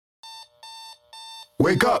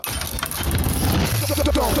Wake up!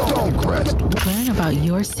 Stonecrest. Learn about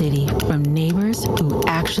your city from neighbors who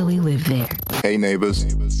actually live there. Hey neighbors,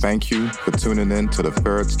 thank you for tuning in to the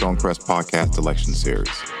third Stonecrest podcast election series.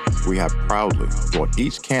 We have proudly brought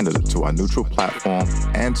each candidate to our neutral platform,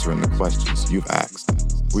 answering the questions you've asked.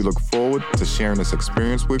 We look forward to sharing this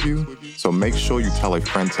experience with you, so make sure you tell a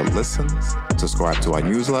friend to listen, subscribe to our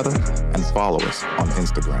newsletter, and follow us on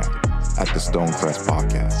Instagram at the Stonecrest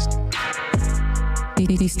Podcast.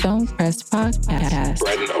 The Stonecrest Podcast.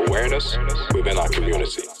 Spreading awareness within our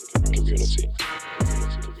community.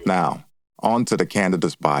 Now, on to the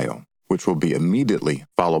candidate's bio, which will be immediately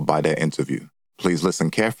followed by their interview. Please listen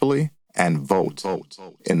carefully and vote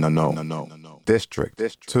in the know. District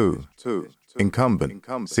 2,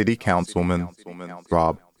 Incumbent City Councilman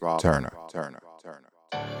Rob Turner.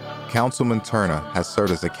 Councilman Turner has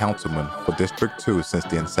served as a councilman for District 2 since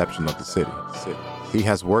the inception of the city. He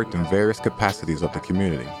has worked in various capacities of the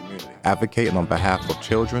community, advocating on behalf of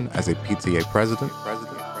children as a PTA president,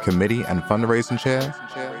 committee and fundraising chair,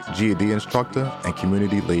 GED instructor, and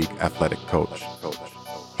community league athletic coach.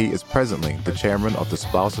 He is presently the chairman of the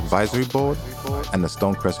Spouse Advisory Board and the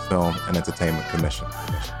Stonecrest Film and Entertainment Commission.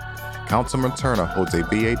 Councilman Turner holds a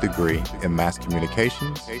BA degree in Mass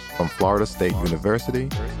Communications from Florida State University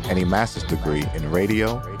and a master's degree in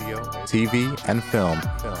radio, TV, and film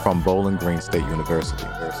from Bowling Green State University.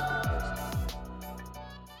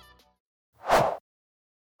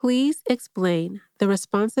 Please explain the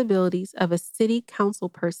responsibilities of a city council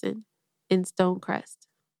person in Stonecrest.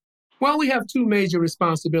 Well, we have two major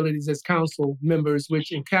responsibilities as council members,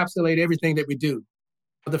 which encapsulate everything that we do.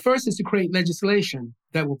 The first is to create legislation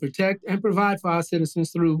that will protect and provide for our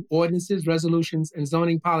citizens through ordinances, resolutions, and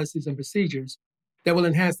zoning policies and procedures that will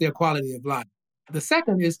enhance their quality of life. The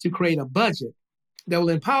second is to create a budget that will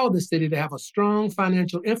empower the city to have a strong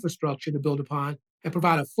financial infrastructure to build upon and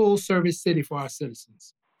provide a full-service city for our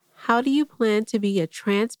citizens. How do you plan to be a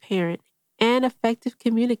transparent and effective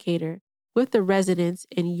communicator with the residents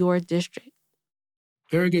in your district?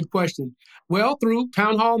 Very good question. Well, through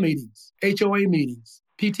town hall meetings, HOA meetings,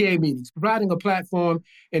 PTA meetings, providing a platform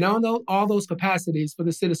in all those capacities for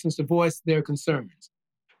the citizens to voice their concerns.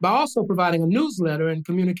 By also providing a newsletter and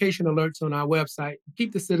communication alerts on our website to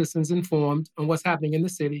keep the citizens informed on what's happening in the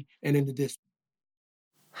city and in the district.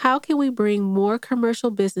 How can we bring more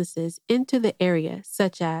commercial businesses into the area,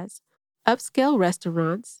 such as upscale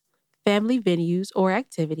restaurants, family venues or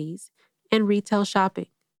activities, and retail shopping?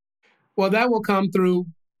 Well, that will come through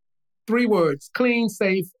three words: clean,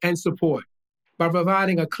 safe, and support. By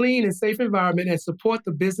providing a clean and safe environment and support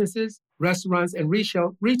the businesses, restaurants, and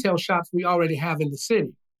retail shops we already have in the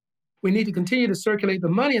city. We need to continue to circulate the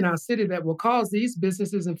money in our city that will cause these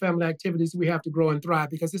businesses and family activities we have to grow and thrive,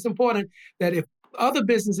 because it's important that if other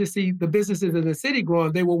businesses see the businesses in the city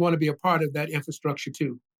growing, they will want to be a part of that infrastructure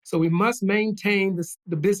too. So we must maintain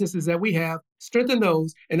the businesses that we have, strengthen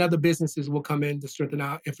those, and other businesses will come in to strengthen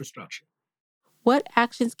our infrastructure. What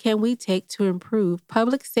actions can we take to improve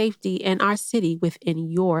public safety in our city within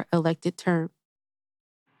your elected term?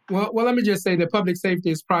 Well, let me just say that public safety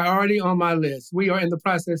is priority on my list. We are in the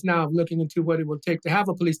process now of looking into what it will take to have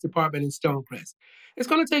a police department in Stonecrest. It's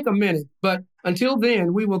going to take a minute, but until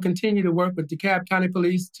then, we will continue to work with DeKalb County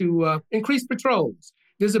Police to increase patrols,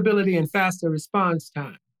 visibility, and faster response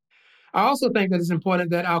time. I also think that it's important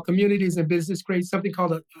that our communities and business create something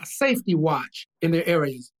called a safety watch in their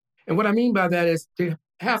areas. And what I mean by that is to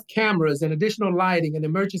have cameras and additional lighting and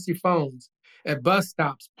emergency phones at bus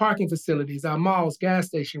stops, parking facilities, our malls, gas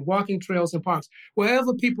stations, walking trails, and parks.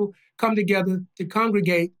 Wherever people come together to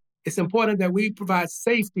congregate, it's important that we provide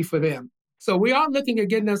safety for them. So we are looking at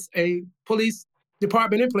getting us a police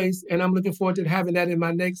department in place, and I'm looking forward to having that in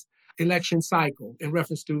my next election cycle in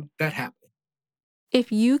reference to that happening.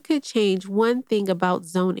 If you could change one thing about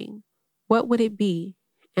zoning, what would it be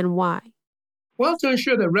and why? Well, to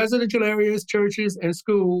ensure that residential areas, churches, and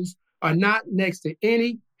schools are not next to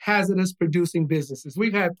any hazardous producing businesses.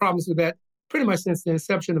 We've had problems with that pretty much since the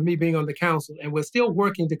inception of me being on the council, and we're still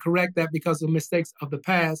working to correct that because of mistakes of the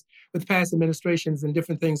past, with past administrations and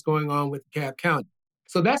different things going on with DeKalb County.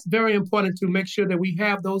 So that's very important to make sure that we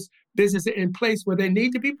have those businesses in place where they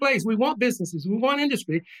need to be placed. We want businesses, we want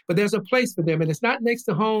industry, but there's a place for them, and it's not next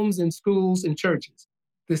to homes and schools and churches.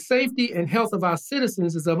 The safety and health of our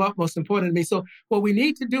citizens is of utmost importance to me. So what we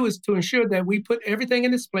need to do is to ensure that we put everything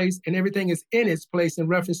in its place and everything is in its place in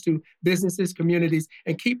reference to businesses, communities,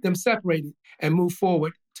 and keep them separated and move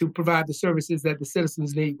forward to provide the services that the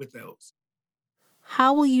citizens need with those.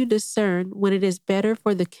 How will you discern when it is better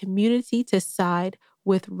for the community to side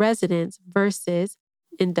with residents versus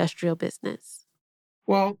industrial business?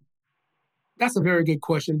 Well, That's a very good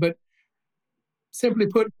question. But simply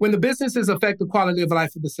put, when the businesses affect the quality of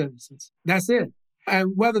life of the citizens, that's it.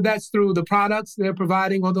 And whether that's through the products they're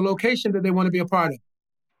providing or the location that they want to be a part of.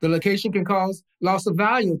 The location can cause loss of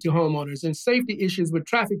value to homeowners and safety issues with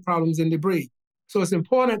traffic problems and debris. So it's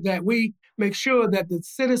important that we make sure that the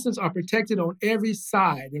citizens are protected on every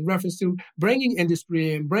side in reference to bringing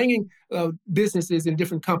industry in, bringing businesses and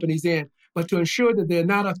different companies in, but to ensure that they're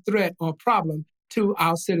not a threat or problem to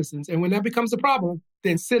our citizens. And when that becomes a problem,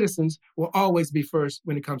 then citizens will always be first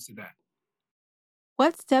when it comes to that.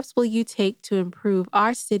 What steps will you take to improve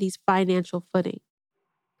our city's financial footing?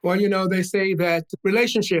 Well, they say that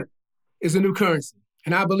relationship is a new currency,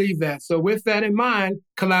 and I believe that. So with that in mind,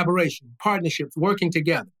 collaboration, partnerships, working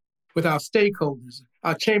together with our stakeholders,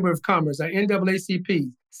 our Chamber of Commerce, our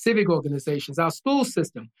NAACP, civic organizations, our school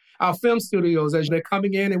system, our film studios, as they're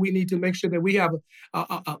coming in, and we need to make sure that we have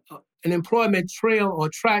an employment trail or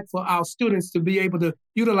track for our students to be able to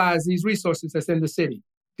utilize these resources that's in the city.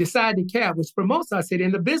 Decide to Cap, which promotes our city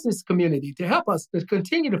in the business community to help us to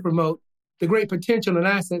continue to promote the great potential and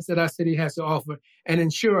assets that our city has to offer and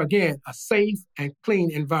ensure, again, a safe and clean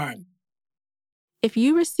environment. If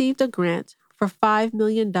you received a grant for $5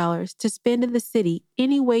 million to spend in the city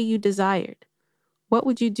any way you desired, what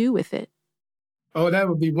would you do with it? Oh, that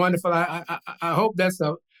would be wonderful. I hope that's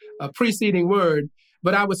a preceding word,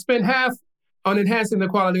 but I would spend half on enhancing the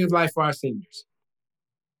quality of life for our seniors.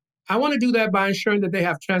 I want to do that by ensuring that they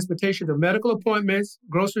have transportation to medical appointments,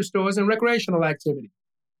 grocery stores, and recreational activity.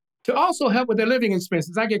 To also help with their living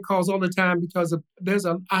expenses. I get calls all the time because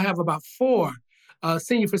I have about 4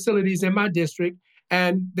 senior facilities in my district,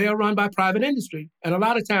 and they're run by private industry. And a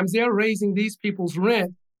lot of times they're raising these people's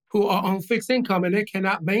rent who are on fixed income, and they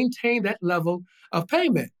cannot maintain that level of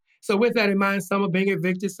payment. So with that in mind, some are being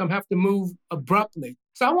evicted, some have to move abruptly.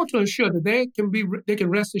 So I want to ensure that they can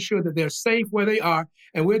rest assured that they're safe where they are,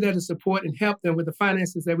 and we're there to support and help them with the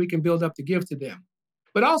finances that we can build up to give to them.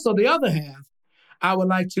 But also the other half, I would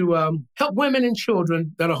like to help women and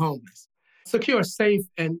children that are homeless, secure a safe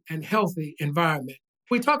and healthy environment.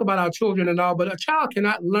 We talk about our children and all, but a child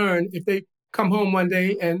cannot learn if they come home one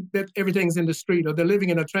day and that everything's in the street, or they're living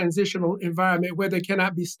in a transitional environment where they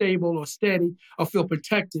cannot be stable or steady or feel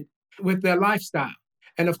protected with their lifestyle.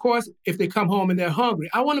 And of course, if they come home and they're hungry,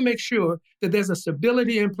 I want to make sure that there's a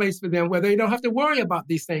stability in place for them where they don't have to worry about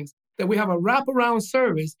these things, that we have a wraparound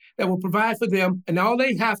service that will provide for them, and all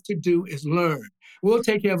they have to do is learn. We'll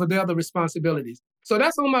take care of the other responsibilities. So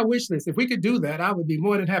that's on my wish list. If we could do that, I would be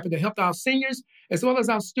more than happy to help our seniors, as well as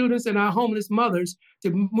our students and our homeless mothers,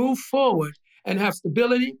 to move forward and have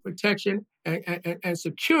stability, protection, and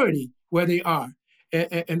security where they are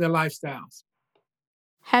in their lifestyles.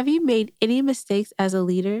 Have you made any mistakes as a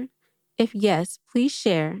leader? If yes, please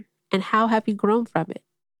share. And how have you grown from it?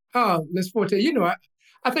 Oh, Ms. Forte,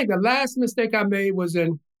 I think the last mistake I made was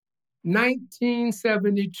in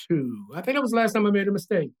 1972. I think that was the last time I made a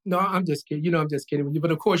mistake. No, I'm just kidding. I'm just kidding with you.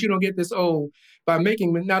 But of course, you don't get this old by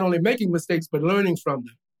not only making mistakes, but learning from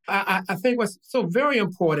them. I think what's so very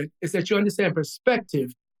important is that you understand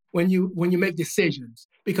perspective when you make decisions,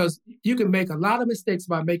 because you can make a lot of mistakes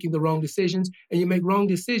by making the wrong decisions, and you make wrong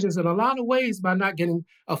decisions in a lot of ways by not getting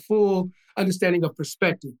a full understanding of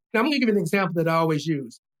perspective. Now, I'm going to give you an example that I always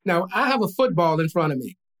use. Now, I have a football in front of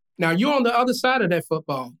me. Now, you're on the other side of that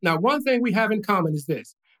football. Now, one thing we have in common is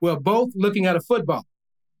this. We're both looking at a football,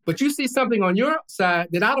 but you see something on your side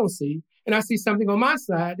that I don't see, and I see something on my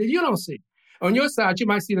side that you don't see. On your side, you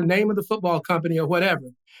might see the name of the football company or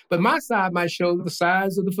whatever, but my side might show the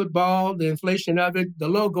size of the football, the inflation of it, the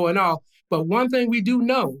logo and all. But one thing we do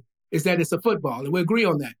know is that it's a football, and we agree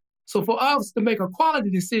on that. So for us to make a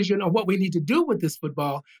quality decision on what we need to do with this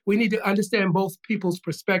football, we need to understand both people's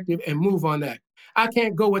perspective and move on that. I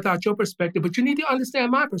can't go without your perspective, but you need to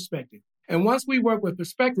understand my perspective. And once we work with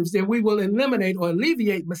perspectives, then we will eliminate or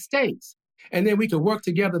alleviate mistakes. And then we can work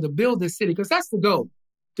together to build this city, because that's the goal,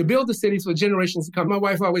 to build the cities for generations to come. My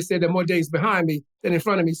wife always said there are more days behind me than in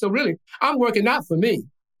front of me. So really, I'm working not for me.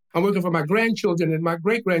 I'm working for my grandchildren and my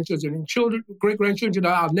great-grandchildren and great-grandchildren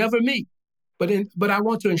that I'll never meet. But I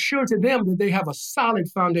want to ensure to them that they have a solid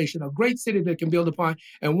foundation, a great city they can build upon,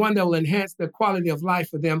 and one that will enhance the quality of life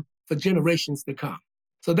for them for generations to come.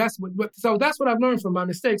 So that's what I've learned from my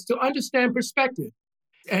mistakes, to understand perspective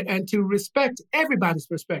and to respect everybody's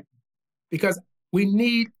perspective, because we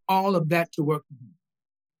need all of that to work.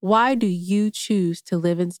 Why do you choose to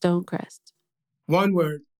live in Stonecrest? One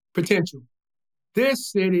word: potential.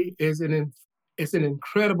 This city is an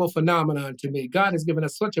incredible phenomenon to me. God has given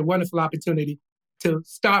us such a wonderful opportunity to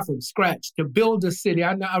start from scratch, to build a city.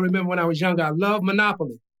 I remember when I was younger, I loved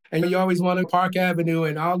Monopoly. And you always want to Park Avenue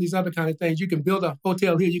and all these other kind of things. You can build a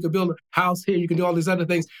hotel here, you can build a house here, you can do all these other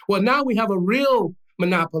things. Well, now we have a real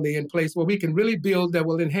monopoly in place where we can really build that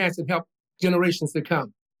will enhance and help generations to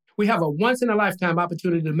come. We have a once-in-a-lifetime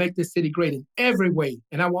opportunity to make this city great in every way.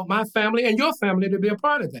 And I want my family and your family to be a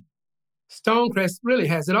part of that. Stonecrest really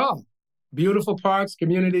has it all. Beautiful parks,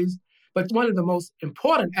 communities. But one of the most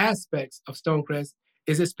important aspects of Stonecrest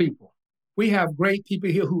is its people. We have great people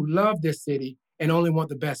here who love this city and only want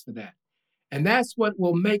the best for that. And that's what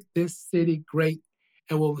will make this city great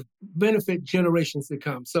and will benefit generations to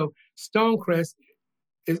come. So Stonecrest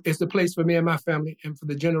is the place for me and my family and for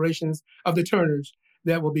the generations of the Turners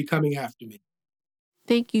that will be coming after me.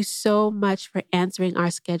 Thank you so much for answering our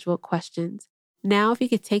scheduled questions. Now, if you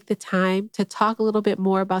could take the time to talk a little bit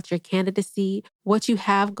more about your candidacy, what you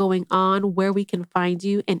have going on, where we can find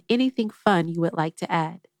you, and anything fun you would like to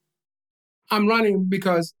add. I'm running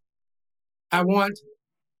because I want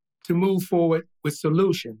to move forward with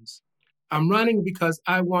solutions. I'm running because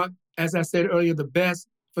I want, as I said earlier, the best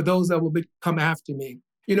for those that will come after me.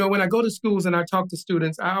 You know, when I go to schools and I talk to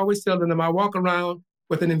students, I always tell them I walk around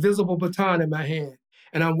with an invisible baton in my hand,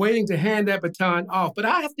 and I'm waiting to hand that baton off. But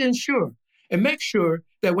I have to ensure and make sure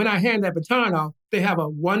that when I hand that baton off, they have a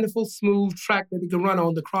wonderful, smooth track that they can run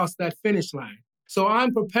on to cross that finish line. So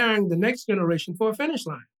I'm preparing the next generation for a finish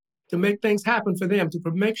line, to make things happen for them, to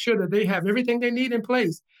make sure that they have everything they need in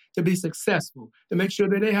place to be successful, to make sure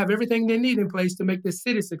that they have everything they need in place to make this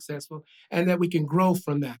city successful, and that we can grow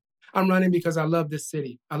from that. I'm running because I love this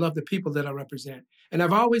city. I love the people that I represent. And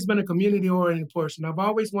I've always been a community-oriented person. I've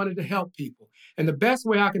always wanted to help people. And the best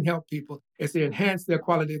way I can help people is to enhance their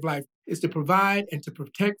quality of life, is to provide and to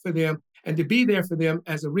protect for them and to be there for them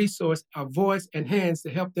as a resource, a voice and hands to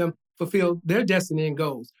help them fulfill their destiny and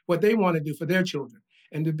goals, what they want to do for their children,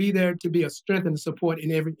 and to be there to be a strength and a support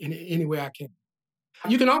in any way I can.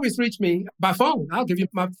 You can always reach me by phone. I'll give you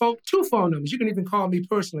my phone, 2 phone numbers. You can even call me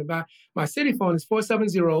personally. My city phone is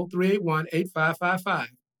 470-381-8555.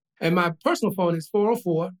 And my personal phone is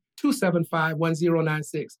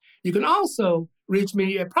 404-275-1096. You can also reach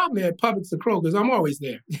me probably at Publix or Kroger's. I'm always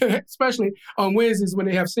there, especially on Wednesdays when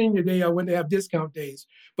they have senior day or when they have discount days.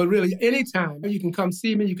 But really, anytime you can come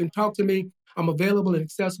see me, you can talk to me. I'm available and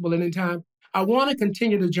accessible anytime. I want to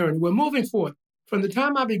continue the journey. We're moving forward. From the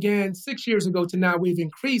time I began 6 years ago to now, we've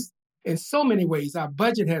increased in so many ways. Our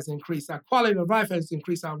budget has increased. Our quality of life has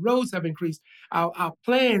increased. Our roads have increased. Our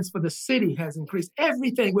plans for the city has increased.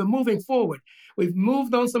 Everything, we're moving forward. We've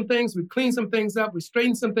moved on some things. We've cleaned some things up. We've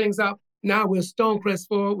straightened some things up. Now we're Stonecrest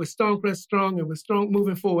forward. We're Stonecrest strong, and we're strong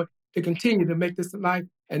moving forward to continue to make this life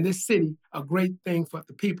and this city a great thing for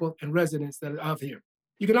the people and residents that are out here.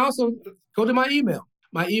 You can also go to my email.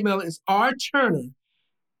 My email is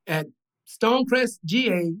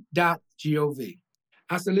rturner@stonecrestga.gov.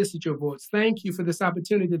 I solicit your votes. Thank you for this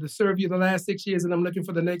opportunity to serve you the last 6 years, and I'm looking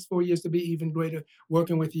for the next 4 years to be even greater,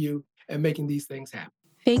 working with you and making these things happen.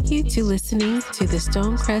 Thank you to listening to the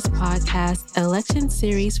Stonecrest Podcast election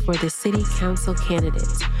series for the City Council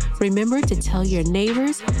candidates. Remember to tell your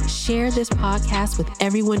neighbors, share this podcast with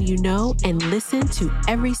everyone you know, and listen to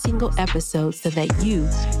every single episode so that you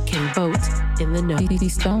can vote in the know. The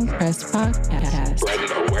Stonecrest Podcast.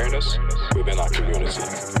 Spreading awareness within our community.